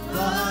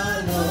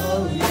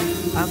follow you.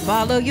 I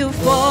follow you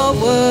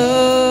forward.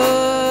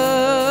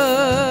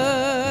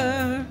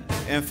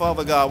 And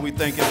Father God, we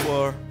thank you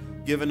for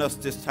giving us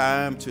this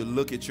time to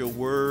look at your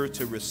word,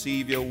 to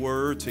receive your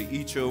word, to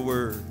eat your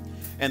word.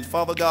 And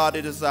Father God,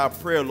 it is our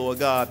prayer, Lord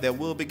God, that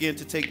we'll begin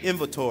to take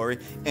inventory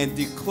and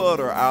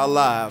declutter our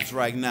lives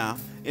right now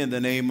in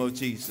the name of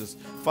Jesus.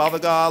 Father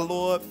God,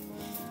 Lord,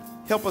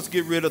 help us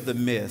get rid of the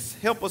mess.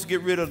 Help us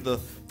get rid of the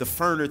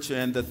furniture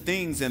and the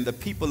things and the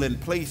people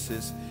and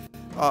places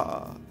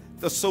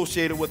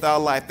associated with our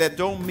life that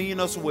don't mean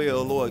us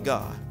well, Lord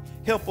God.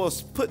 Help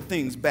us put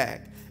things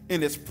back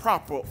in its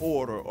proper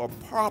order or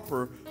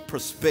proper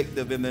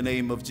perspective in the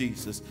name of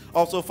Jesus.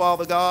 Also,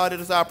 Father God,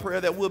 it is our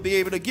prayer that we'll be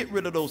able to get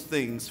rid of those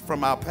things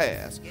from our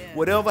past. Yes.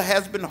 Whatever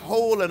has been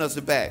holding us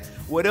back,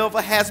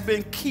 whatever has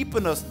been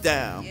keeping us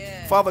down,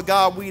 Yes. Father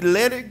God, we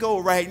let it go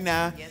right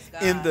now. Yes,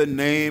 God. In the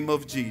name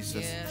of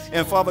Jesus. Yes,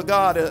 and Father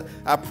God,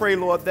 I pray,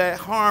 Lord, that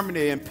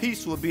harmony and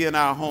peace will be in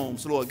our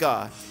homes, Lord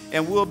God.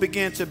 And we'll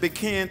begin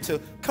to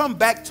come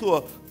back to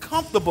a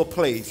comfortable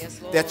place.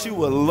 Yes, Lord. That you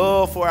will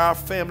love for our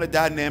family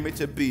dynamic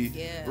to be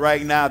Yes.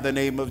 right now in the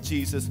name of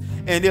Jesus.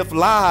 And if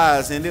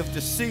lies and if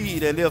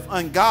deceit and if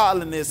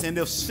ungodliness and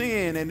if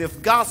sin and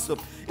if gossip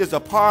is a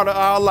part of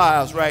our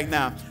lives right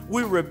now,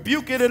 we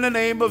rebuke it in the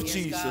name of Yes,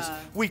 Jesus. God.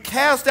 We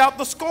cast out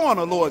the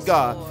scorner, Lord Yes,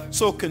 God, Lord.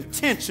 so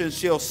contention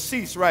shall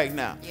cease right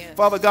now. Yes.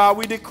 Father God,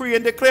 we decree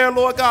and declare,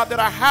 Lord God, that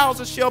our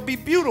houses shall be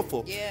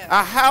beautiful. Yes.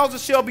 Our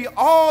houses shall be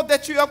all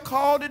that you have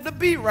called it to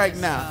be right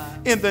Yes, now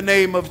God. in the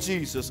name of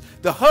Jesus.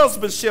 The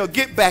husband shall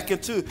get back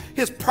into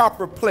his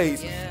proper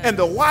place, Yes. and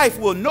the wife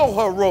will know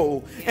her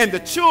role, and the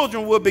Yes.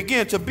 children will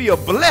begin to be a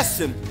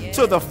blessing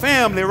to the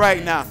family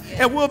right now. Yes.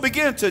 And we'll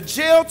begin to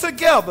gel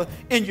together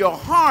in your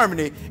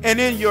harmony and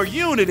in your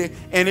unity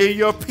and in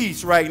your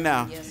peace right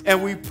now. Yes, And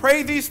God. we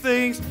pray these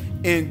things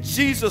in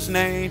Jesus'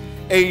 name.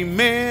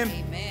 Amen,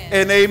 Amen.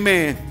 and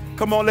amen.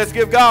 Come on, let's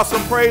give God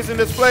some praise in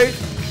this place.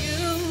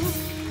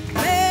 You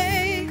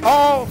make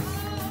All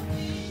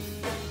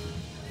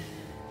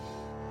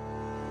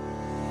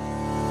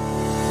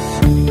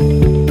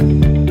you.